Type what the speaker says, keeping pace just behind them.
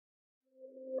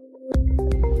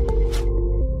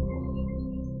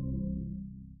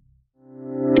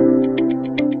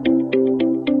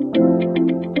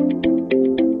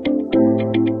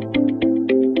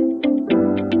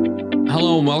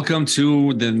Welcome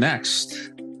to the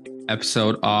next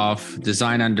episode of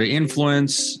Design Under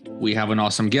Influence. We have an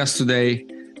awesome guest today,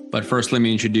 but first let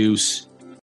me introduce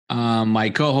my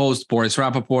co-host, Boris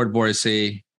Rappaport. Boris,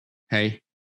 say hey.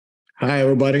 Hi,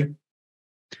 everybody.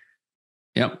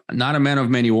 Yep, not a man of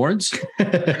many words,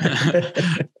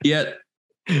 yet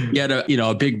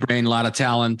a big brain, a lot of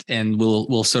talent, and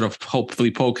we'll sort of hopefully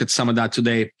poke at some of that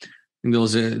today. I think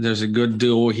there's a good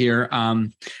duo here.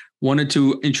 Wanted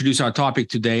to introduce our topic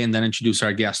today and then introduce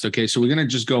our guest. Okay, so we're gonna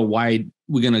just go wide.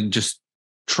 We're gonna just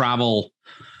travel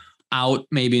out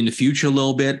maybe in the future a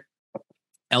little bit,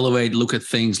 elevate, look at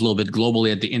things a little bit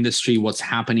globally at the industry, what's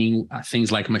happening,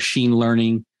 things like machine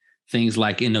learning, things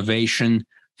like innovation,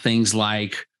 things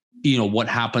like what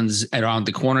happens around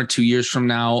the corner 2 years from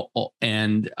now,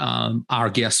 and our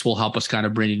guests will help us kind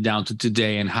of bring it down to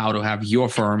today and how to have your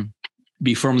firm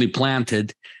be firmly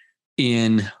planted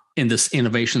in this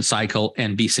innovation cycle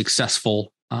and be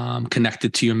successful,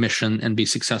 connected to your mission and be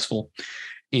successful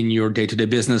in your day-to-day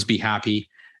business, be happy,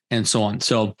 and so on.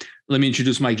 So let me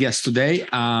introduce my guest today.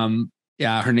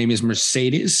 Her name is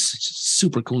Mercedes.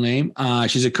 Super cool name.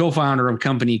 She's a co-founder of a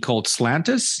company called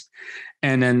Slantis.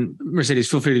 And then Mercedes,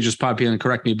 feel free to just pop in and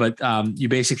correct me, but you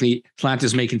basically, Slantis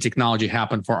is making technology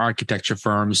happen for architecture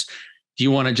firms. Do you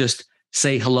want to just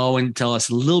say hello and tell us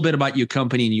a little bit about your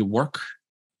company and your work?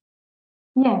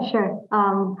 Yeah, sure.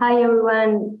 Hi,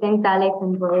 everyone. Thanks, Alex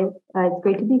and Boris. It's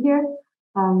great to be here.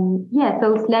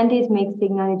 So Slantis makes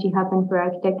technology happen for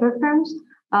architecture firms.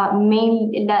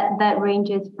 Mainly that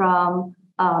ranges from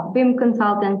BIM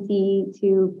consultancy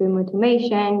to BIM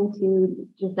automation to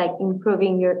just like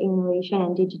improving your innovation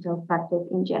and digital practice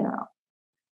in general.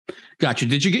 Gotcha.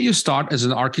 Did you get your start as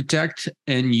an architect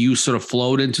and you sort of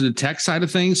flowed into the tech side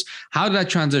of things? How did that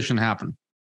transition happen?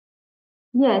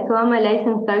 Yeah, so I'm a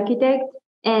licensed architect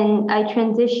and I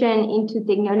transitioned into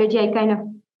technology. I kind of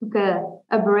took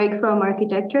a break from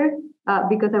architecture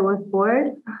because I was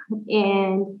bored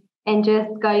and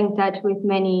just got in touch with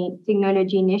many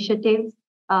technology initiatives,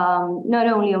 not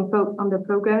only on the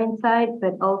programming side,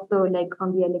 but also like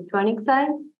on the electronic side,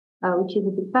 which is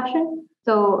a big passion.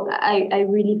 So I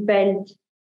really felt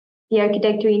the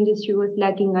architecture industry was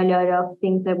lacking a lot of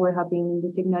things that were happening in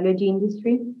the technology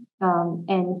industry.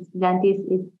 And Slantis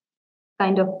is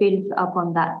kind of builds up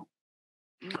on that.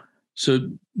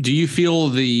 So do you feel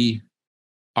the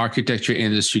architecture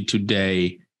industry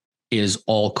today is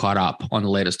all caught up on the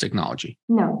latest technology?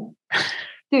 No.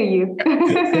 Do you?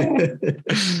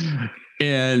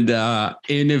 And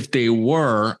if they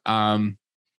were,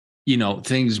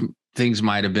 things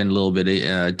might have been a little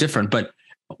bit different, but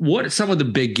what are some of the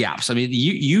big gaps? I mean,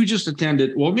 you just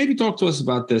attended, well, maybe talk to us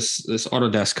about this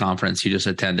Autodesk conference you just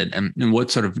attended and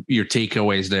what sort of your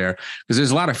takeaways there, because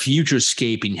there's a lot of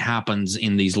futurescaping happens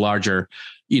in these larger,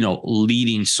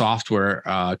 leading software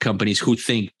companies who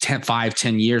think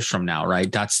 10 years from now,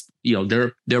 right? That's,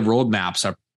 their roadmaps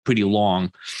are pretty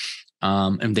long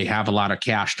and they have a lot of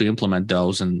cash to implement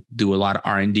those and do a lot of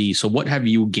R&D. So what have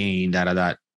you gained out of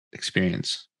that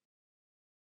experience?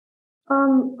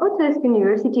 Autodesk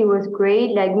University was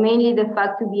great, like mainly the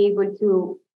fact to be able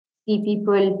to see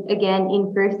people again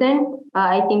in person.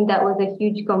 I think that was a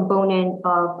huge component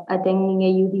of attending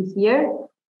AU this year.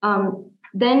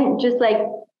 Then just like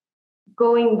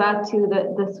going back to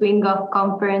the swing of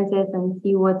conferences and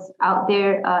see what's out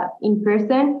there in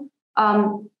person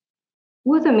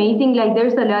was amazing. Like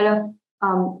there's a lot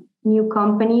of new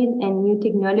companies and new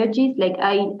technologies. Like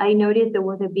I noticed there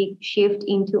was a big shift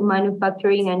into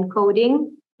manufacturing and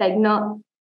coding, like not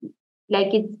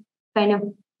like it's kind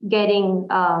of getting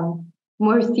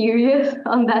more serious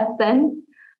on that sense.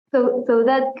 So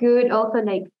that's good. Also,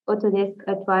 like Autodesk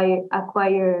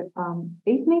acquire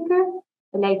Pacemaker,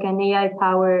 like an AI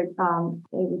powered I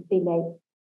would say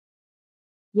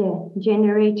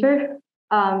generator.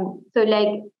 So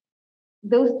like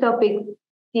those topics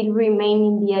still remain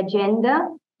in the agenda,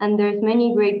 and there's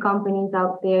many great companies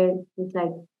out there, just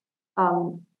like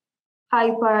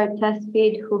Hyper,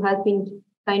 TestFit, who has been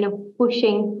kind of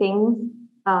pushing things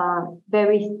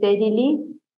very steadily.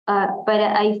 But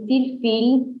I still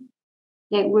feel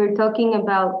like we're talking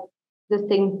about the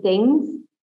same things,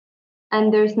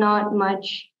 and there's not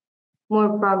much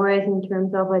more progress in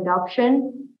terms of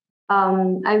adoption.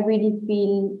 I really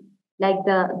feel like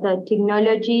the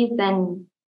technologies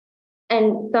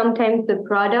and sometimes the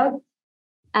products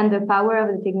and the power of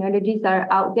the technologies are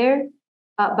out there.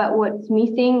 But what's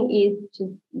missing is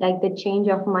just like the change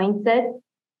of mindset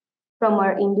from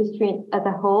our industry as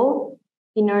a whole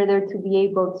in order to be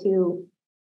able to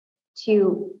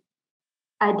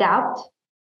adapt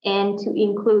and to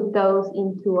include those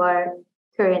into our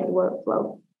current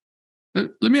workflow.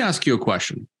 Let me ask you a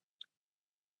question.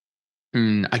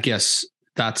 I guess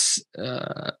that's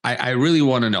I really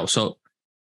want to know. So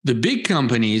the big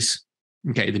companies,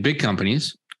 the big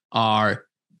companies are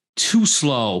too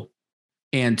slow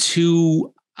and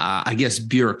too, I guess,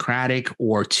 bureaucratic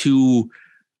or too,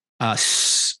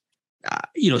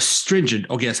 stringent.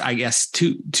 I guess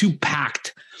too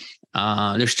packed.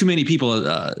 There's too many people.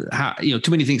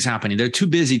 Too many things happening. They're too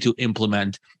busy to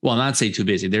implement. Well, not say too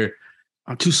busy. They're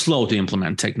too slow to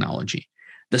implement technology.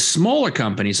 The smaller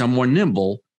companies are more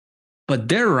nimble, but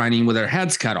they're running with their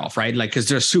heads cut off, right? Like, because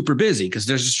they're super busy, because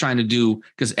they're just trying to do,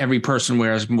 because every person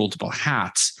wears multiple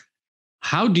hats.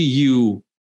 How do you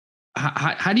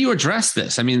address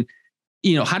this? I mean,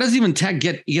 how does even tech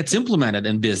gets implemented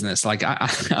in business? Like,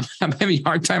 I'm having a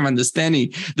hard time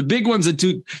understanding. The big ones are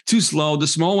too slow. The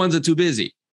small ones are too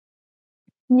busy.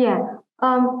 Yeah.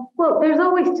 Well, there's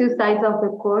always two sides of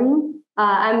the coin.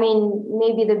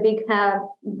 Maybe the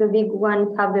big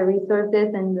ones have the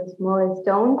resources and the smallest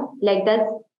don't. Like, that's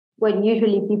what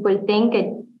usually people think.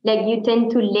 Like, you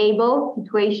tend to label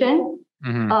situation.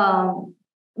 Mm-hmm.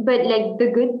 But like,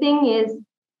 the good thing is,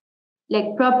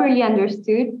 like, properly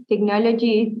understood,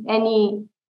 technology is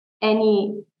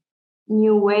any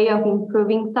new way of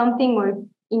improving something or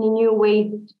in a new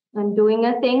way on doing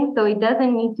a thing. So it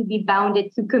doesn't need to be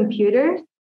bounded to computers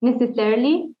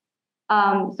necessarily.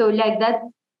 So like, that's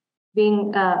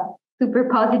being super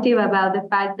positive about the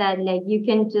fact that, like, you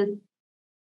can just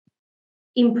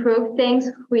improve things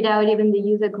without even the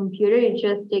use of computer. It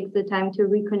just takes the time to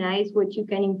recognize what you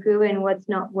can improve and what's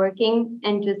not working,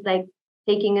 and just like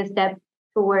taking a step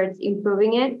towards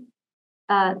improving it.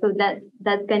 So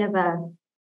that's kind of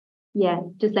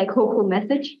just like hopeful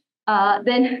message.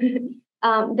 Then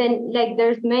like,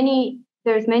 there's many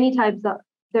types of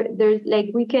there's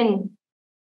like, we can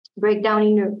break down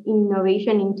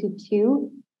innovation into two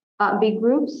big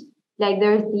groups. Like,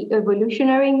 there's the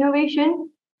evolutionary innovation,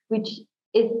 which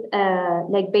is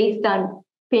like based on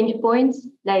pinch points,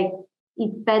 like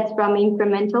it feds from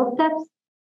incremental steps.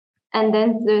 And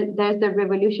then there's the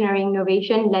revolutionary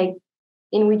innovation, like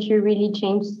in which you really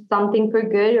change something for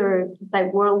good, or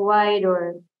like worldwide,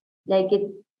 or like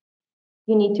you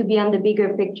need to be on the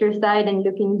bigger picture side and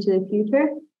looking into the future.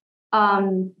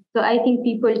 So I think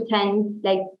people's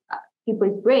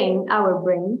brain, our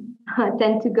brain,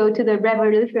 tend to go to the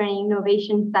revolutionary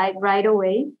innovation side right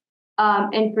away,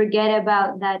 and forget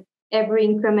about that every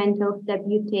incremental step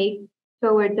you take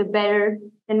towards a better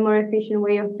and more efficient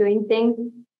way of doing things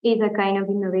is a kind of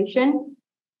innovation.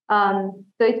 So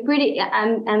it's pretty.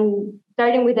 I'm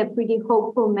starting with a pretty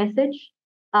hopeful message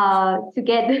to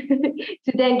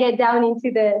then get down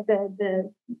into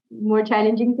the more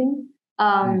challenging things.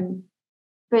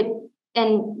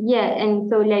 And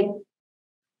so, like,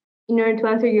 in order to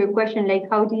answer your question, like,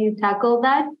 how do you tackle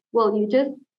that? Well, you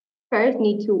just first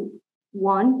need to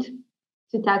want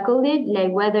to tackle it,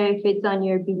 like, whether if it's on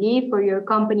your belief or your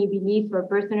company belief or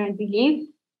personal belief,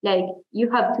 like, you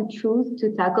have to choose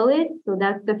to tackle it. So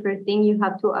that's the first thing. You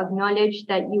have to acknowledge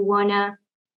that you want to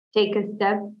take a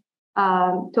step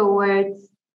towards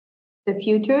the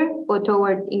future, or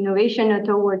towards innovation, or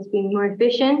towards being more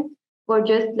efficient, or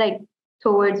just like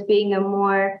towards being a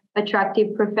more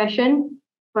attractive profession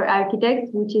for architects,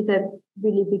 which is a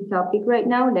really big topic right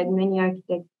now. Like, many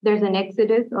architects, there's an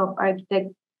exodus of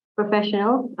architect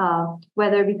professionals,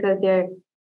 whether because they're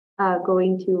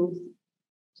going to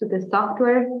the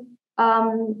software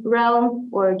realm,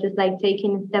 or just like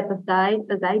taking a step aside,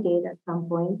 as I did at some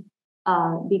point,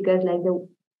 because like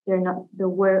they're not the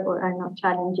work, or are not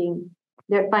challenging.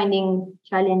 They're finding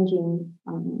challenging,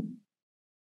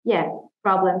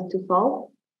 problems to solve.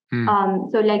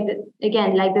 So like,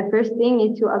 the first thing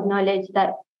is to acknowledge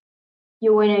that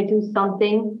you want to do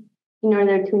something in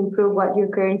order to improve what your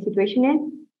current situation is.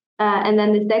 And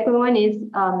then the second one is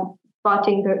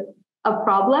spotting a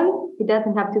problem. It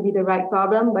doesn't have to be the right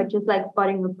problem, but just like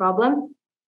spotting a problem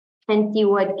and see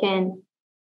what can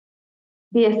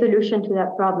be a solution to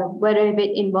that problem, whether if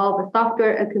it involves a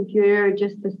software, a computer, or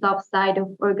just the soft side of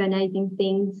organizing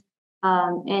things,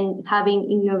 and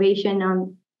having innovation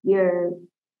on your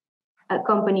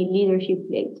company leadership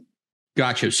plate.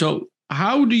 Gotcha. So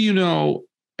how do you know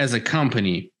as a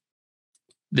company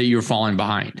that you're falling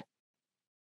behind?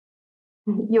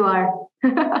 You are.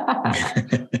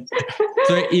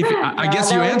 So I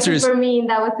guess your answer is super mean.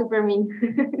 That was super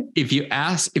mean. if you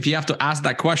have to ask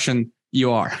that question,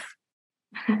 you are.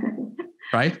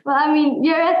 Right? Well, I mean,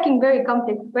 you're asking very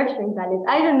complex questions, Alice.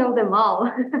 I don't know them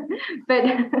all. But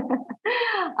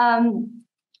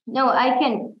no, I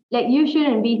can, like, you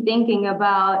shouldn't be thinking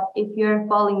about if you're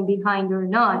falling behind or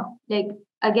not. Like,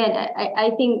 again,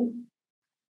 I think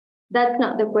that's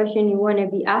not the question you want to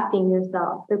be asking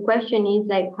yourself. The question is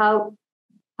like, how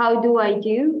do I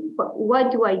do?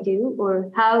 What do I do? Or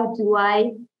how do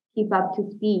I keep up to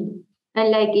speed? And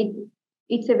like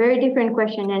it's a very different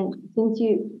question. And since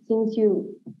you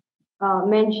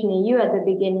mentioned AU at the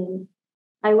beginning,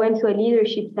 I went to a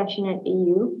leadership session at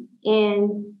AU,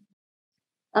 and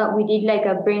we did like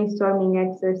a brainstorming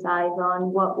exercise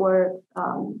on what were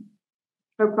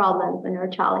our problems and our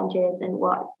challenges, and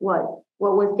what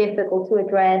was difficult to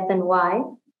address and why.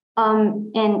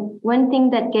 And one thing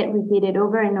that get repeated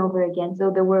over and over again.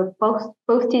 So there were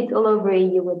post-its all over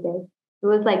AU with this. It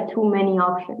was like too many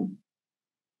options.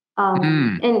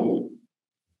 And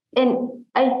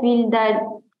I feel that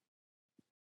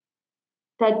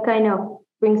kind of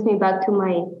brings me back to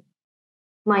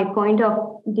my point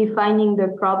of defining the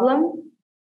problem,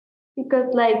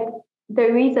 because like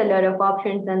there is a lot of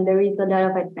options and there is a lot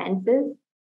of advances,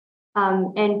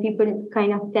 and people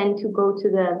kind of tend to go to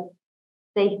the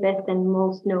safest and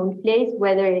most known place,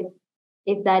 whether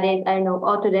if that is, I don't know,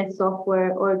 Autodesk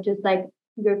software or just like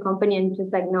your company, and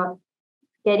just like not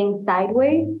getting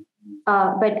sideways.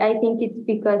 But I think it's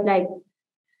because like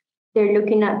they're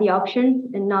looking at the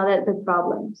options and not at the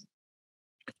problems.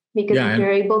 Because if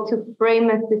you're able to frame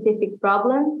a specific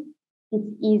problem, it's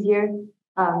easier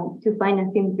to find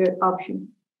a simpler option.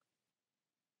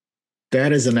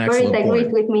 That is an excellent point.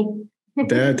 Agrees with me.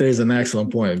 That is an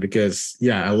excellent point, because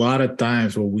a lot of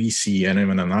times what we see, and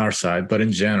even on our side, but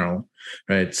in general,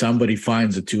 right, somebody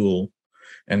finds a tool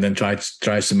and then tries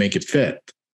to make it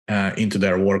fit into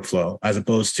their workflow, as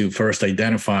opposed to first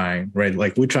identifying, right?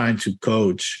 Like we're trying to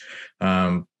coach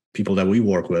people that we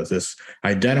work with is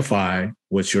identify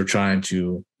what you're trying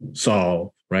to solve,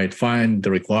 right? Find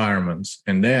the requirements,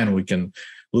 and then we can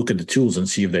look at the tools and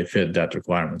see if they fit that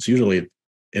requirements. Usually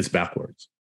it's backwards.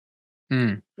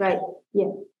 Right.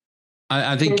 Yeah.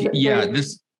 I think,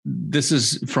 this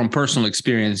is from personal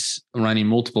experience running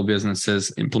multiple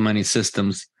businesses, implementing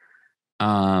systems.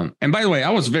 And by the way,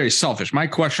 I was very selfish. My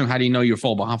question, how do you know you're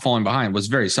falling behind, was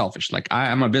very selfish. Like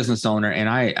I'm a business owner, and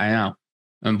I know,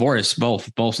 and Boris,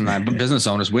 both and I, business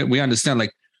owners, we understand,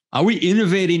 like, are we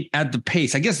innovating at the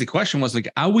pace? I guess the question was like,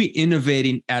 are we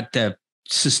innovating at the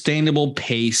sustainable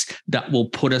pace that will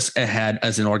put us ahead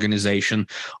as an organization,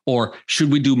 or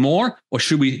should we do more, or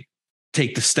should we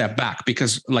take the step back?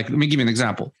 Because like, let me give you an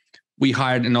example. We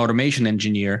hired an automation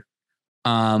engineer,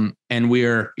 and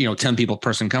we're 10 people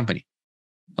person company.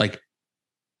 Like,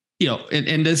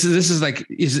 and this is like,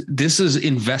 this is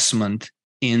investment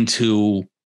into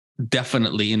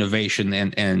definitely innovation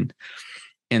and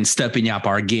stepping up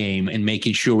our game and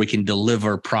making sure we can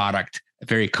deliver product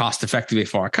very cost effectively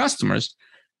for our customers.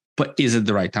 But is it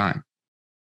the right time?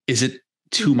 Is it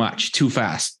too much, too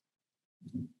fast?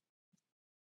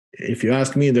 If you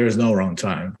ask me, there is no wrong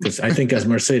time, because I think, as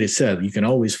Mercedes said, you can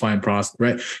always find process,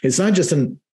 right? It's not just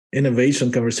an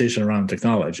innovation conversation around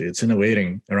technology. It's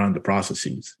innovating around the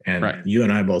processes. And right. You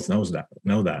and I both know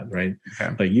that, right?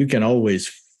 Okay. Like you can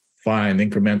always find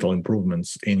incremental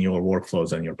improvements in your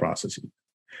workflows and your processes,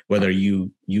 whether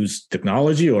you use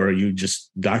technology or you just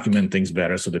document things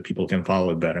better so that people can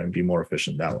follow it better and be more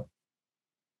efficient that way.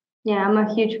 Yeah, I'm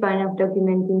a huge fan of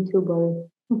documenting too, Boris.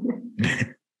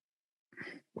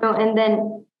 And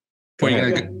then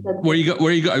where you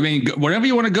go? I mean, wherever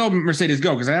you want to go, Mercedes,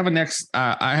 go, because I have a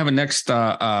next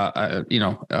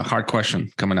hard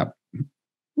question coming up.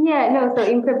 Yeah, no. So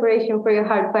in preparation for your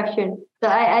hard question, so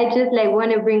I just like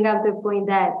want to bring up the point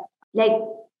that like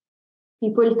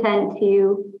people tend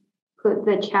to put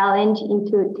the challenge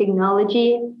into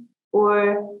technology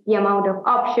or the amount of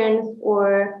options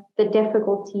or the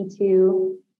difficulty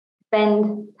to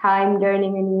spend time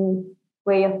learning a new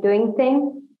way of doing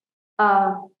things.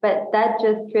 But that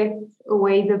just drifts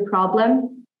away the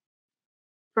problem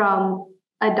from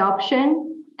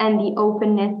adoption and the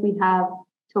openness we have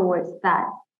towards that.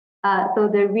 So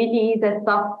there really is a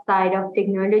soft side of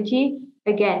technology.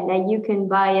 Again, that you can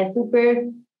buy a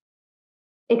super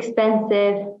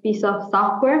expensive piece of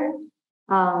software,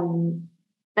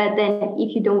 but then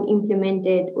if you don't implement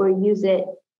it or use it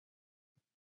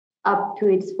up to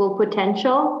its full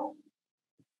potential,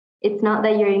 it's not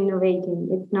that you're innovating.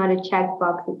 It's not a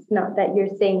checkbox. It's not that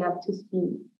you're staying up to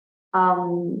speed.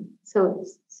 So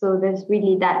there's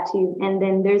really that too. And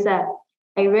then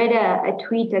I read a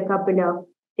tweet a couple of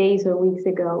days or weeks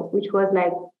ago, which was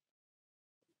like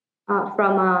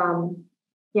from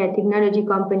technology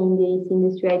company in the AC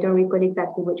industry. I don't recall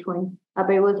exactly which one, but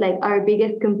it was like, our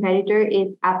biggest competitor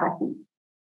is apathy.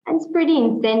 And it's pretty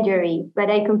incendiary,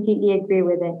 but I completely agree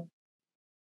with it.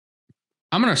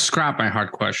 I'm going to scrap my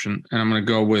hard question and I'm going to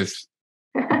go with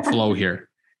flow here.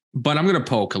 but I'm going to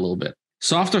poke a little bit.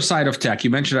 Softer side of tech. You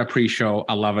mentioned that pre-show.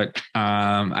 I love it.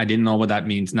 I didn't know what that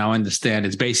means. Now I understand.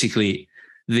 It's basically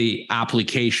the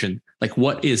application. Like,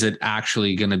 what is it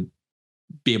actually going to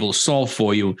be able to solve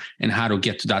for you, and how to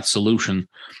get to that solution,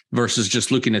 versus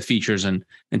just looking at features and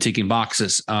ticking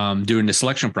boxes during the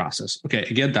selection process. Okay,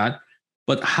 I get that.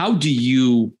 But how do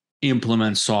you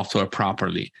implement software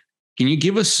properly? Can you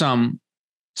give us some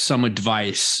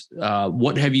advice?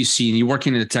 What have you seen? You're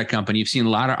working in a tech company. You've seen a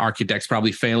lot of architects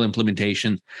probably fail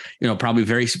implementation, probably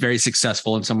very, very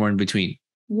successful and somewhere in between.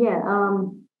 Yeah.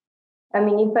 I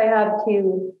mean, if I have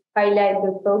to highlight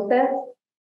the process,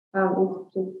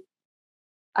 it's just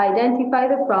identify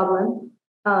the problem.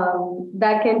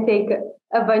 That can take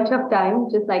a bunch of time,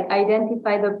 just like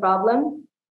identify the problem.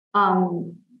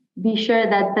 Be sure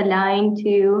that's aligned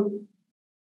to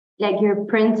like your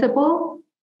principle.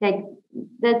 Like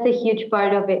that's a huge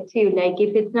part of it too. Like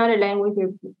if it's not aligned with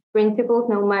your principles,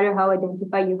 no matter how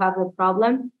identified you have the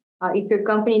problem, if your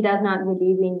company does not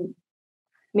believe in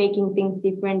making things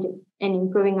different and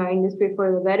improving our industry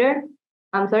for the better,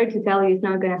 I'm sorry to tell you, it's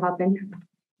not going to happen.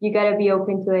 You got to be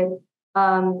open to it.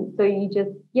 So you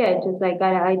just like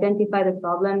got to identify the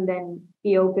problem, then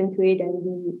be open to it and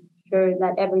be sure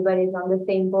that everybody's on the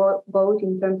same boat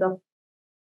in terms of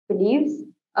beliefs.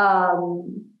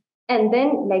 And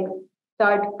then like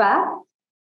start fast,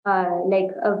 like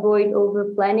avoid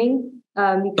over planning.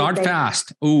 Start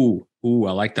fast. Ooh,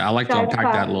 I like that. I like to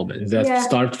unpack that a little bit. Is that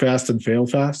start fast and fail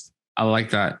fast? I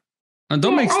like that. And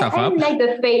don't make stuff up. I like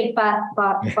the fail fast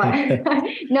part.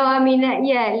 No, I mean,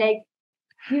 like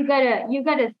you gotta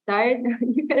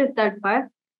start fast,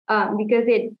 because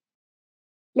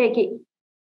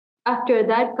after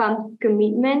that comes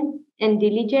commitment and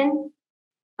diligence.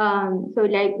 So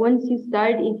like once you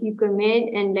start, if you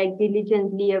commit and like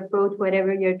diligently approach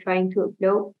whatever you're trying to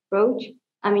approach,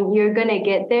 I mean, you're gonna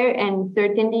get there, and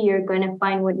certainly you're gonna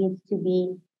find what needs to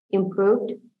be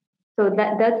improved. So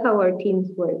that's how our teams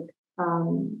work.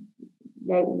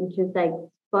 Like we just like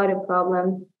spot a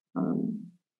problem,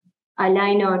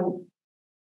 align on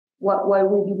what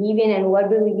we believe in and what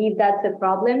we believe that's a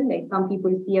problem. Like some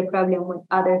people see a problem when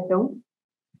others don't.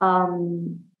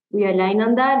 We align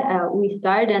on that. We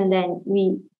start, and then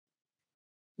we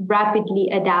rapidly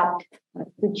adapt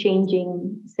to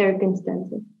changing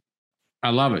circumstances.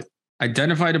 I love it.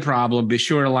 Identify the problem. Be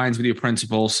sure it aligns with your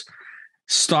principles.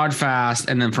 Start fast,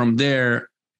 and then from there,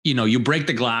 you break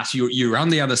the glass. You're on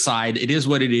the other side. It is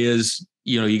what it is.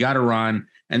 You got to run,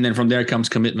 and then from there comes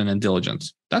commitment and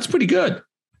diligence. That's pretty good.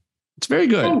 It's very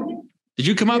good. Did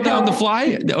you come out there on the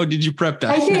fly, or did you prep that?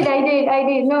 I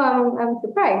did. No, I'm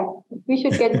surprised. We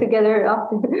should get together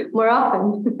more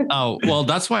often. Oh, well,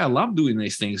 that's why I love doing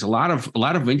these things. A lot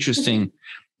of interesting.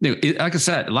 Like I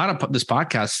said, a lot of this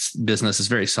podcast business is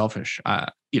very selfish.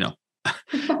 You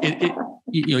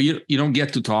don't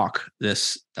get to talk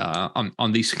this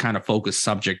on these kind of focused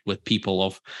subject with people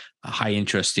of high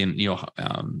interest in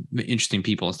interesting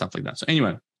people and stuff like that. So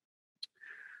anyway,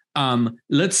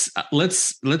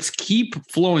 let's keep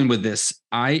flowing with this.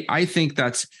 I think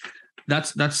that's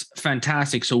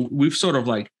fantastic. So we've sort of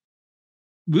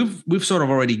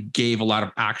already gave a lot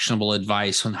of actionable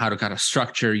advice on how to kind of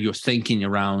structure your thinking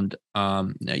around,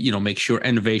 make sure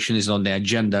innovation is on the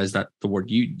agenda. Is that the word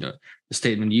the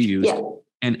statement you used? Yeah.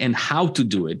 And how to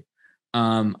do it.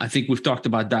 I think we've talked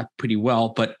about that pretty well,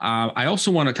 but I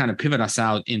also want to kind of pivot us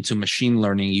out into machine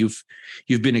learning. You've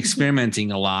been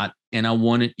experimenting a lot, and I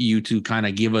wanted you to kind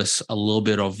of give us a little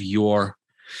bit of your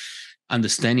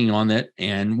understanding on it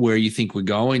and where you think we're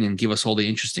going, and give us all the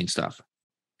interesting stuff.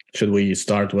 Should we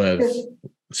start with,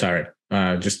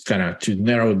 just kind of to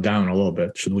narrow it down a little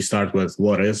bit, should we start with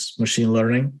what is machine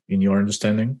learning in your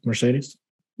understanding, Mercedes?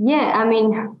 Yeah, I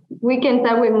mean, we can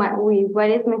start with what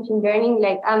is machine learning.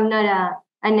 Like, I'm not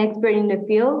an expert in the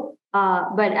field,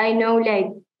 but I know like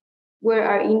where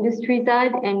our industry is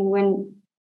at and when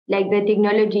like the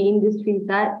technology industry is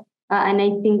at, and I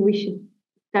think we should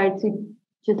start to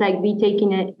just like be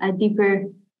taking a deeper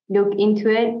look into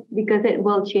it, because it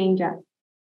will change us.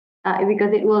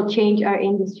 Because it will change our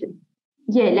industry.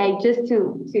 Yeah, like just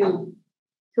to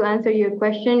answer your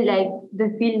question, like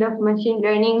the field of machine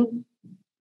learning,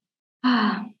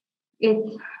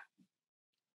 it's,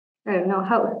 I don't know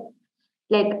how,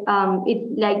 like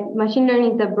it's like machine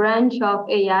learning is a branch of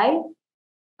AI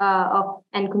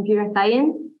and computer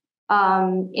science,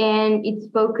 and its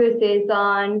focus is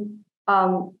on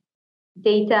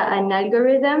data and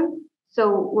algorithm.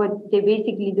 So what they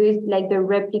basically do is like they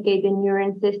replicate the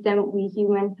neuron system we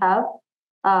humans have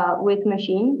with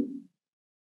machines.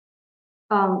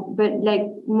 But like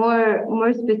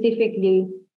more specifically,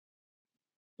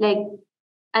 like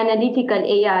analytical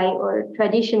AI or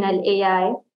traditional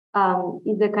AI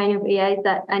is the kind of AI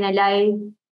that analyze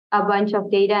a bunch of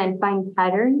data and find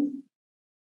patterns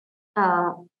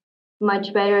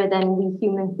much better than we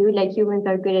humans do. Like humans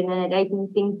are good at analyzing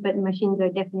things, but machines are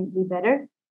definitely better.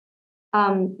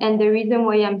 And the reason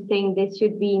why I'm saying this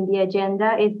should be in the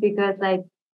agenda is because like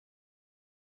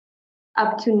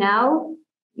up to now,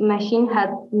 machine has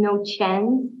no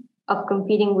chance of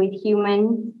competing with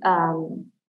humans at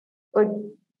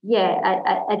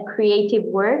creative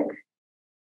work.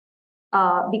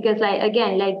 Because like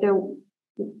again, like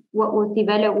what was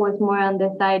developed was more on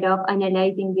the side of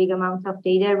analyzing big amounts of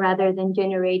data rather than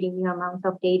generating new amounts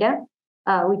of data,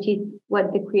 which is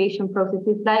what the creation process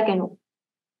is like, and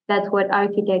that's what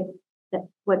architects, that's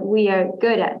what we are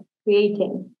good at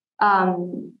creating.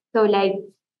 So like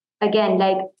again,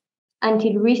 like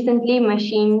until recently,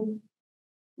 machines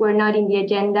were not in the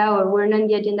agenda or were not in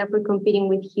the agenda for competing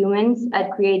with humans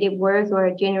at creative works or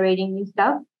generating new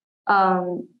stuff.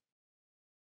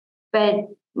 But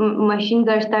machines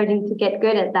are starting to get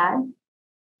good at that.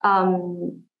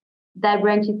 That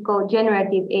branch is called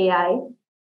generative AI,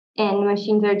 and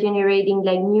machines are generating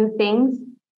like new things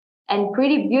and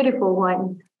pretty beautiful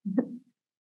ones.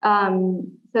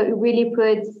 So it really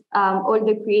puts all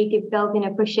the creative fields in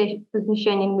a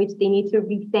position in which they need to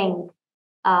rethink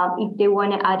if they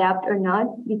want to adapt or not,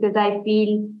 because I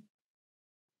feel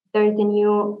there's a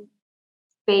new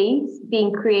space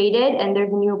being created and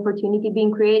there's a new opportunity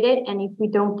being created, and if we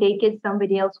don't take it,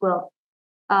 somebody else will.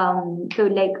 So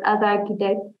like as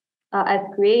architects, as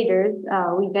creators,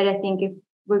 we gotta think if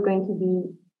we're going to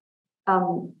be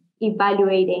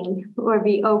evaluating or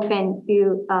be open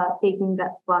to taking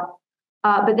that spot.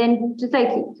 But then just like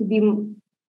to be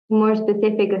more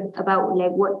specific about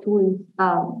like what tools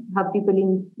have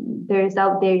people there's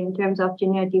out there in terms of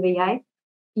generative AI.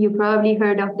 You probably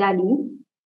heard of DALL-E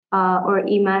or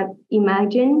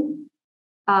Imagine.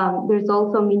 There's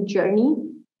also Midjourney.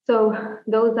 So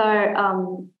those are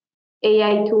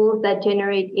AI tools that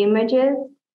generate images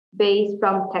based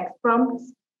from text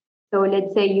prompts. So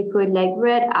let's say you put like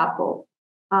red apple,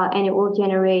 and it will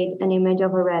generate an image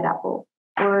of a red apple,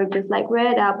 or just like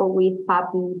red apple with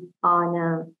puppy on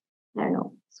a, I don't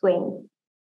know, swing.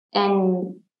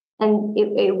 And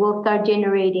it will start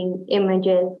generating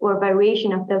images or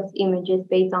variation of those images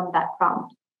based on that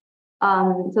prompt.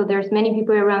 So there's many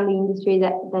people around the industry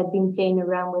that have been playing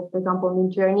around with, for example,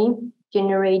 Midjourney,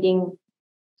 generating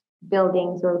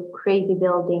buildings or crazy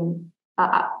buildings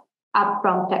up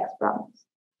from text prompts,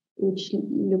 which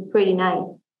look pretty nice.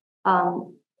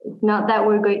 It's not that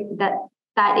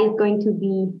that is going to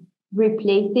be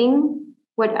replacing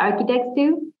what architects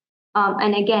do.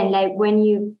 And again, like when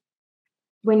you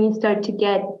start to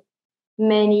get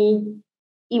many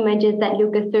images that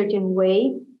look a certain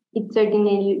way, it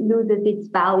certainly loses its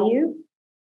value.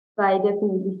 So I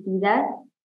definitely see that.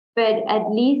 But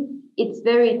at least it's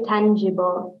very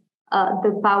tangible,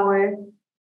 the power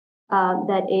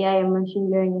that AI and machine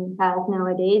learning has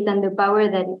nowadays, and the power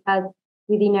that it has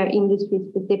within our industry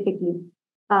specifically.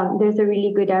 There's a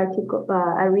really good article,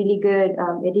 a really good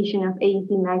edition of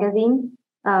AEC magazine.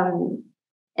 And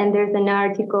there's an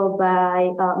article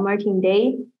by Martin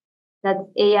Day, that's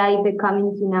AI the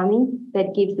Coming Tsunami,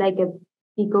 that gives like a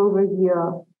big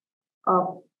overview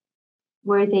of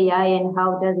where's AI and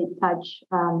how does it touch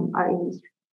our industry.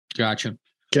 Gotcha.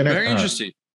 Very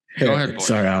interesting. Go ahead, Boris.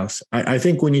 Sorry, Alex. I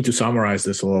think we need to summarize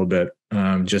this a little bit,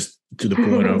 just to the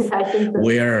point of so.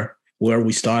 where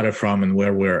we started from and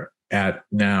where we're at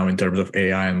now in terms of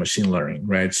AI and machine learning,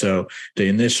 right? So the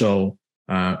initial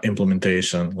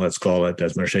implementation, let's call it,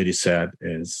 as Mercedes said,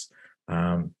 is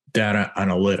data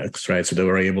analytics, right? So they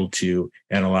were able to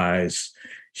analyze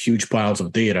huge piles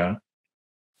of data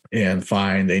and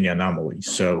find any anomalies.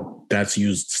 So that's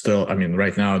used still, I mean,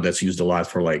 right now that's used a lot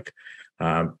for like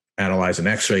analyzing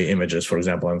X-ray images, for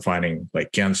example, and finding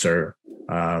like cancer,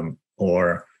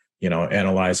 or,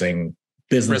 analyzing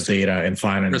business data and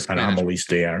finding anomalies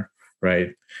there, right?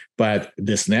 But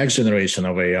this next generation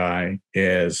of AI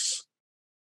is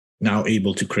now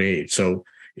able to create. So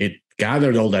it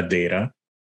gathered all that data,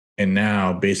 and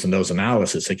now based on those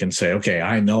analysis, it can say, okay,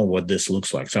 I know what this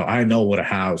looks like. So I know what a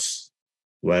house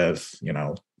with,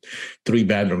 3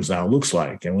 bedrooms now looks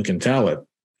like, and we can tell it,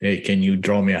 hey, can you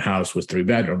draw me a house with 3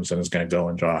 bedrooms? And it's going to go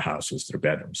and draw a house with 3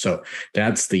 bedrooms. So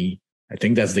I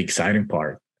think that's the exciting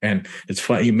part. And it's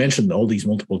fun. You mentioned all these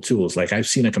multiple tools. Like I've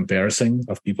seen a comparison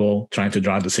of people trying to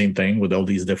draw the same thing with all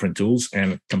these different tools,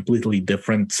 and completely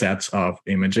different sets of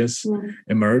images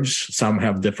emerge. Some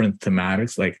have different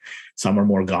thematics. Like some are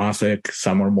more gothic,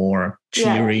 some are more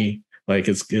cheery. Like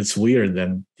it's weird.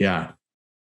 And yeah.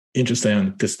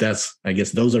 interesting because that's, I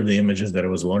guess, those are the images that I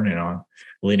was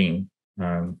learning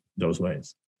those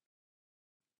ways.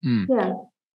 Yeah.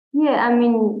 I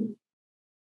mean,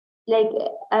 like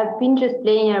I've been just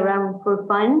playing around for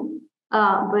fun,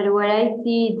 but what I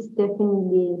see, it's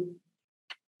definitely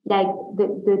like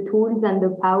the tools and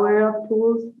the power of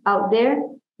tools out there.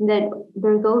 That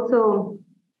there's also,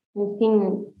 I've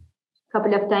seen a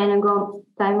couple of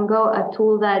time ago a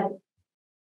tool that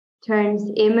turns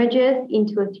images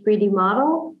into a 3D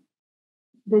model.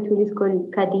 The tool is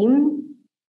called Kadim.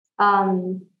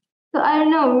 So I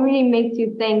don't know, it really makes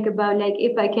you think about like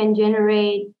if I can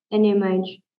generate an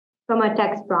image from a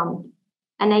text prompt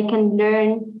and I can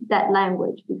learn that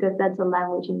language, because that's a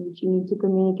language in which you need to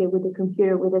communicate with the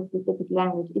computer with a specific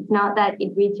language. It's not that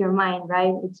it reads your mind,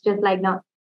 right? It's just like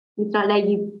it's not like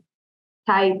you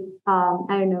type, I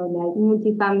don't know, like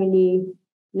multifamily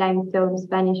limestone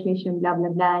Spanish mission, blah, blah,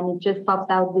 blah, and it just pops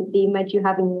out with the image you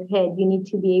have in your head. You need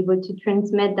to be able to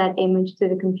transmit that image to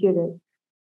the computer.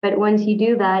 But once you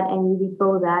do that and you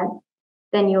decode that,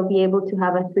 then you'll be able to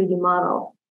have a 3D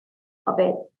model of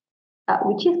it,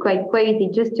 which is quite crazy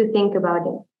just to think about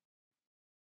it.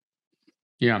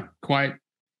 Yeah, quite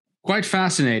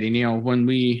fascinating. When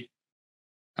we,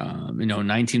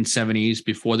 1970s,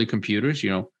 before the computers,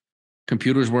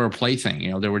 computers were a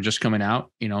plaything. They were just coming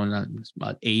out. In the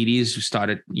about 80s, we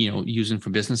started, using for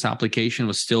business application. It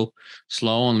was still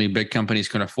slow. Only big companies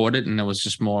could afford it, and it was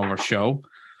just more of a show.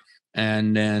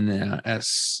 And then,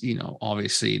 as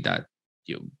obviously that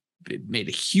it made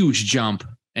a huge jump,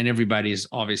 and everybody's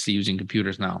obviously using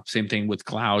computers now. Same thing with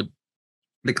cloud.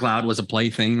 The cloud was a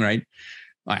plaything, right?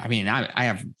 I mean, I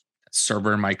have a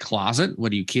server in my closet.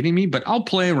 What are you kidding me? But I'll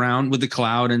play around with the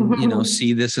cloud and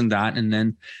see this and that, and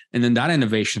then that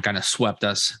innovation kind of swept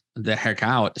us the heck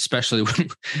out, especially when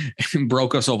it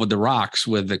broke us over the rocks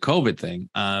with the COVID thing.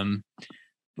 And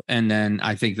then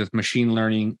I think that machine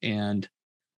learning and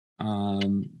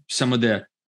some of the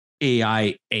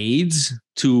AI aids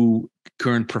to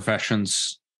current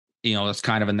professions, that's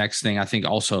kind of a next thing. I think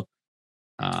also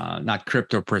not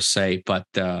crypto per se, but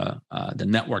the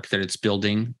network that it's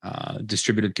building,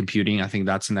 distributed computing. I think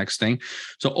that's the next thing.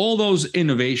 So all those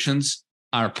innovations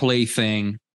are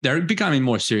plaything. They're becoming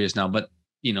more serious now, but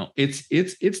it's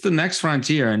the next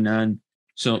frontier. And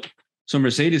so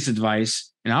Mercedes'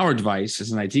 advice and our advice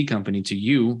as an IT company to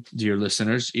you, dear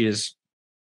listeners, is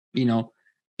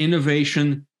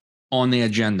innovation on the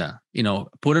agenda.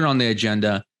 Put it on the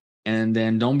agenda, and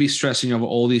then don't be stressing over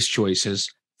all these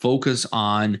choices. Focus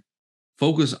on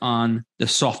the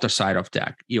softer side of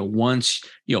tech. Once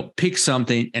pick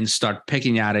something and start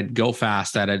picking at it, go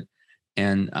fast at it,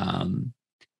 and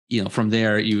from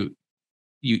there you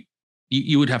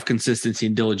would have consistency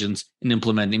and diligence in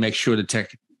implementing. Make sure the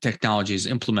technology is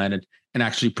implemented and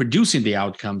actually producing the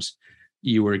outcomes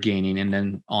you were gaining, and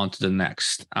then on to the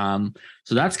next. So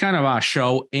that's kind of our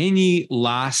show. Any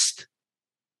last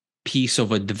piece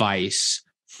of advice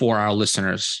for our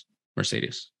listeners,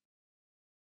 Mercedes?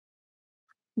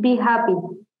 Be happy.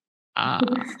 I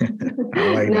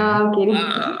No, like that. I'm kidding.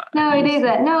 No, it is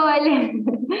that. No, I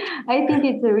think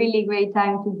it's a really great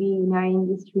time to be in our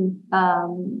industry.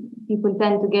 People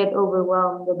tend to get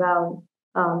overwhelmed about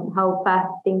how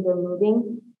fast things are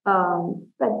moving.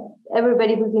 But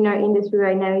everybody who's in our industry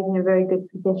right now is in a very good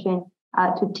position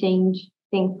to change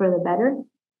things for the better.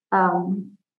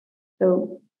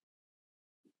 So,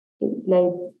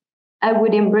 like, I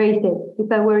would embrace it.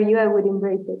 If I were you, I would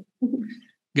embrace it.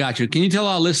 Gotcha. Can you tell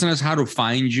our listeners how to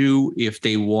find you if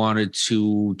they wanted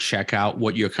to check out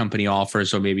what your company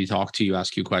offers, or maybe talk to you,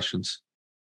 ask you questions?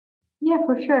 Yeah,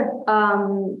 for sure.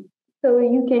 So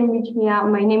you can reach me out.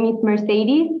 My name is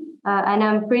Mercedes, and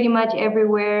I'm pretty much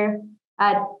everywhere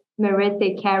at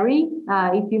Merete Carry.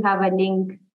 If you have a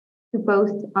link to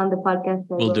post on the podcast,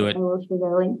 we'll do it. I will share the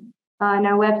link. And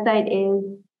our website is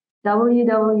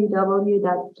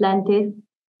www.slantis.com.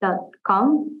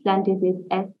 Slantis is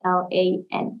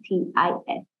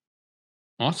SLANTIS.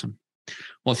 Awesome.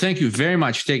 Well, thank you very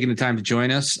much for taking the time to join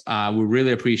us. We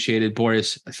really appreciate it.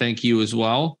 Boris, thank you as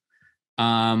well.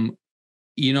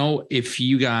 If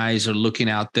you guys are looking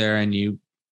out there and you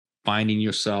finding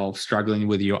yourself struggling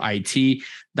with your IT,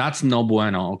 that's no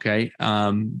bueno, okay?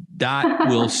 That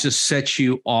will just set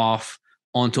you off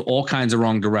onto all kinds of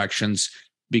wrong directions,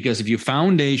 because if your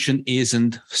foundation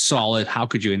isn't solid, how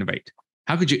could you innovate?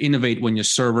 How could you innovate when your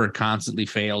server constantly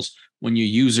fails, when your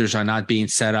users are not being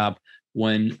set up,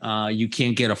 when you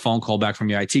can't get a phone call back from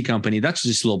your IT company? That's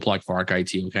just a little plug for Arc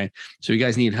IT, okay? So you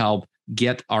guys need help,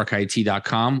 get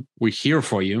arcit.com. We're here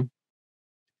for you.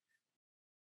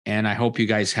 And I hope you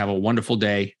guys have a wonderful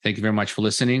day. Thank you very much for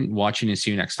listening, watching, and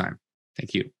see you next time.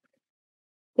 Thank you.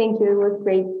 Thank you. It was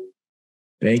great.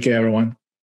 Thank you, everyone.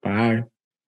 Bye.